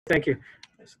Thank you.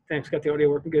 Thanks. Got the audio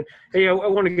working good. Hey, I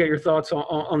want to get your thoughts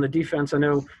on the defense. I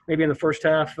know maybe in the first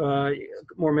half,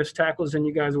 more missed tackles than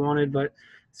you guys wanted, but it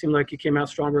seemed like you came out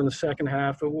stronger in the second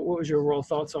half. But what was your overall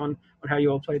thoughts on how you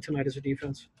all played tonight as a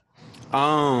defense?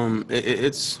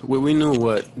 We knew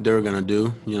what they were gonna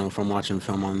do, from watching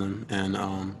film on them, and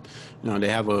they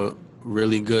have a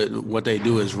really good. What they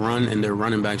do is run, and their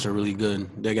running backs are really good.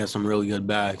 They got some really good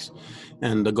backs,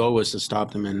 and the goal was to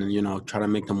stop them and try to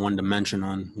make them one dimension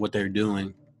on what they're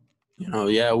doing.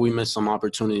 Yeah, we missed some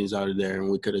opportunities out of there,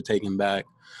 and we could have taken back,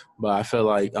 but I feel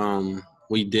like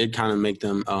we did kind of make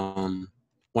them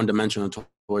one dimensional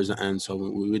towards the end, so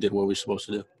we did what we were supposed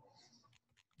to do.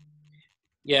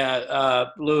 Yeah,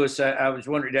 Lewis, I was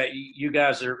wondering that you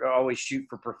guys are always shoot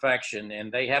for perfection,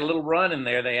 and they had a little run in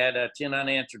there. They had 10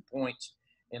 unanswered points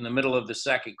in the middle of the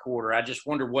second quarter. I just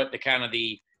wonder what the kind of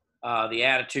the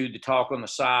attitude, the talk on the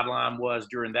sideline was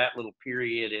during that little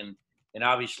period, and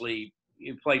obviously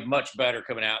you played much better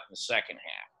coming out in the second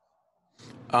half.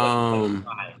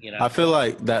 I feel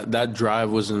like that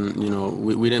drive wasn't,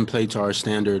 we didn't play to our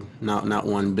standard, not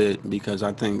one bit, because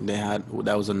I think that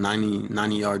was a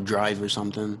 90-yard drive or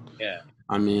something. Yeah.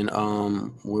 I mean,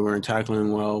 we weren't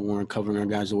tackling well, we weren't covering our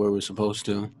guys the way we were supposed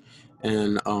to,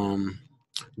 and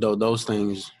those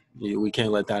things, we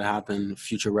can't let that happen.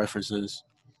 Future references.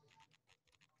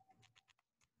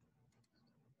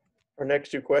 Our next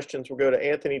two questions will go to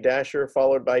Anthony Dasher,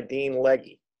 followed by Dean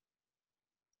Legge.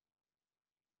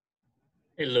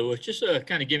 Hey, Lewis, just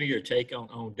kind of give me your take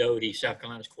on Doty, South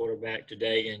Carolina's quarterback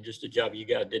today, and just the job you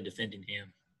guys did defending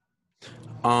him.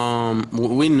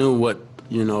 We knew what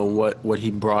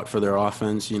he brought for their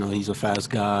offense. He's a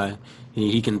fast guy.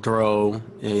 He can throw.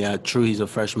 Yeah, true, he's a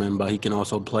freshman, but he can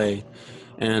also play.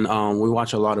 And we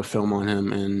watch a lot of film on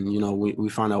him, and we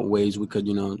find out ways we could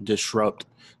disrupt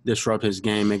his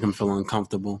game, make him feel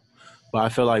uncomfortable. But I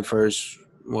feel like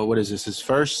what is this? His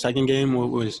second game? What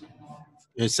was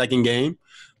his second game?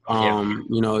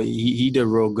 He did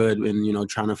real good in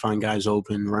trying to find guys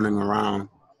open, running around.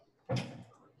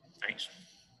 Thanks.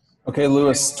 Okay,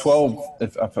 Lewis, 12.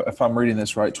 If I'm reading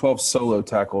this right, 12 solo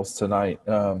tackles tonight.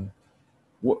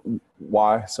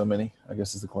 Why so many? I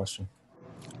guess is the question.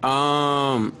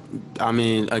 I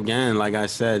mean, again, like I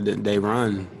said, they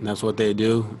run. That's what they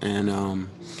do. And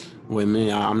with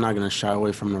me, I'm not gonna shy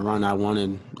away from the run. I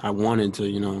wanted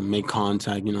to, make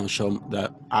contact, show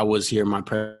that I was here, my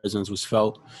presence was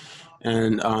felt.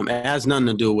 And it has nothing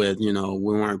to do with, we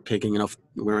weren't picking enough,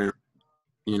 we weren't,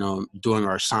 doing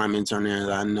our assignments or anything.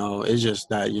 I know it's just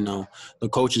that, the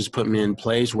coaches put me in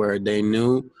place where they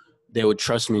knew they would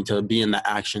trust me to be in the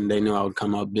action. They knew I would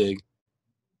come up big.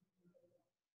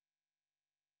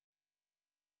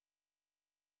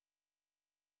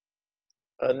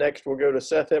 Next, we'll go to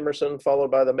Seth Emerson,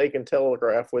 followed by the Macon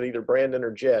Telegraph with either Brandon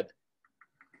or Jed.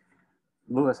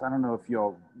 Lewis, I don't know if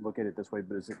y'all look at it this way,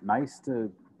 but is it nice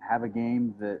to have a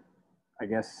game that I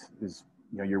guess is,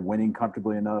 you're winning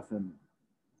comfortably enough, and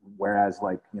whereas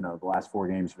the last four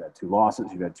games you've had two losses,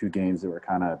 you've had two games that were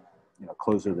kind of,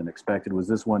 closer than expected. Was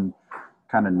this one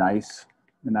kind of nice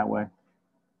in that way?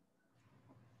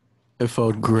 It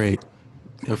felt great.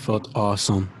 It felt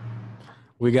awesome.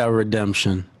 We got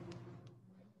redemption.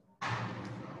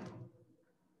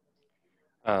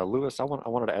 Lewis, I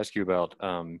wanted to ask you about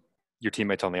your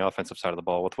teammates on the offensive side of the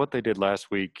ball. With what they did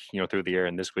last week, through the air,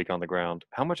 and this week on the ground,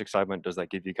 how much excitement does that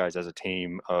give you guys as a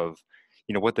team of,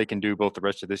 what they can do both the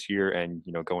rest of this year and,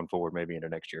 going forward maybe into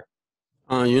next year?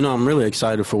 I'm really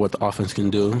excited for what the offense can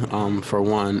do. For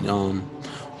one,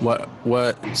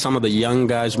 what some of the young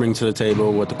guys bring to the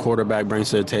table, what the quarterback brings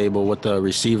to the table, what the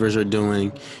receivers are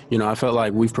doing. I felt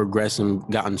like we've progressed and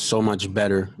gotten so much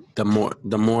better the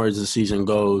more as the season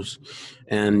goes.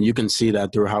 And you can see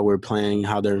that through how we're playing,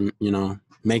 how they're,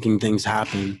 making things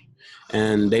happen.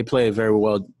 And they play a very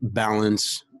well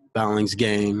balanced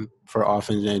game for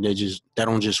offense. They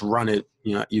don't just run it.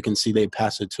 You can see they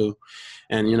pass it too.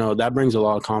 And, that brings a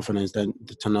lot of confidence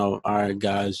to know, all right,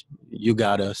 guys, you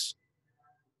got us.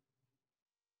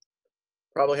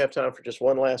 Probably have time for just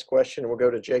one last question. We'll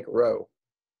go to Jake Rowe.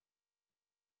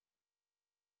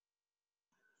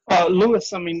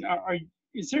 Lewis, I mean,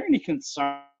 is there any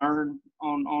concern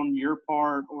on your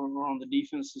part or on the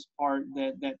defense's part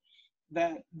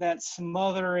that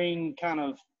smothering, kind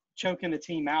of choking the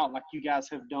team out like you guys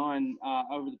have done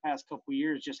over the past couple of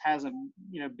years just hasn't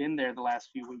been there the last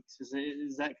few weeks?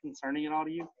 Is that concerning at all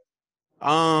to you?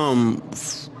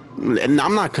 And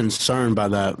I'm not concerned by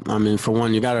that. I mean, for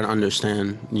one, you got to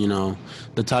understand,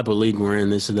 the type of league we're in.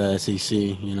 This is the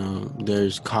SEC.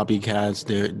 There's copycats.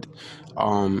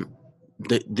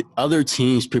 the other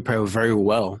teams prepare very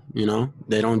well. You know,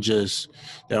 they don't just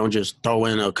throw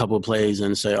in a couple of plays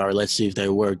and say, all right, let's see if they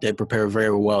work. They prepare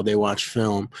very well. They watch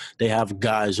film. They have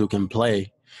guys who can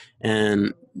play,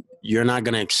 and you're not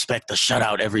going to expect a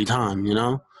shutout every time, you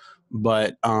know.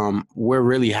 But we're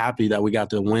really happy that we got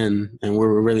the win, and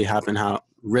we're really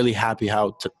happy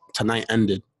how tonight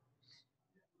ended.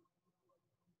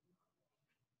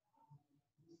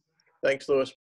 Thanks, Lewis.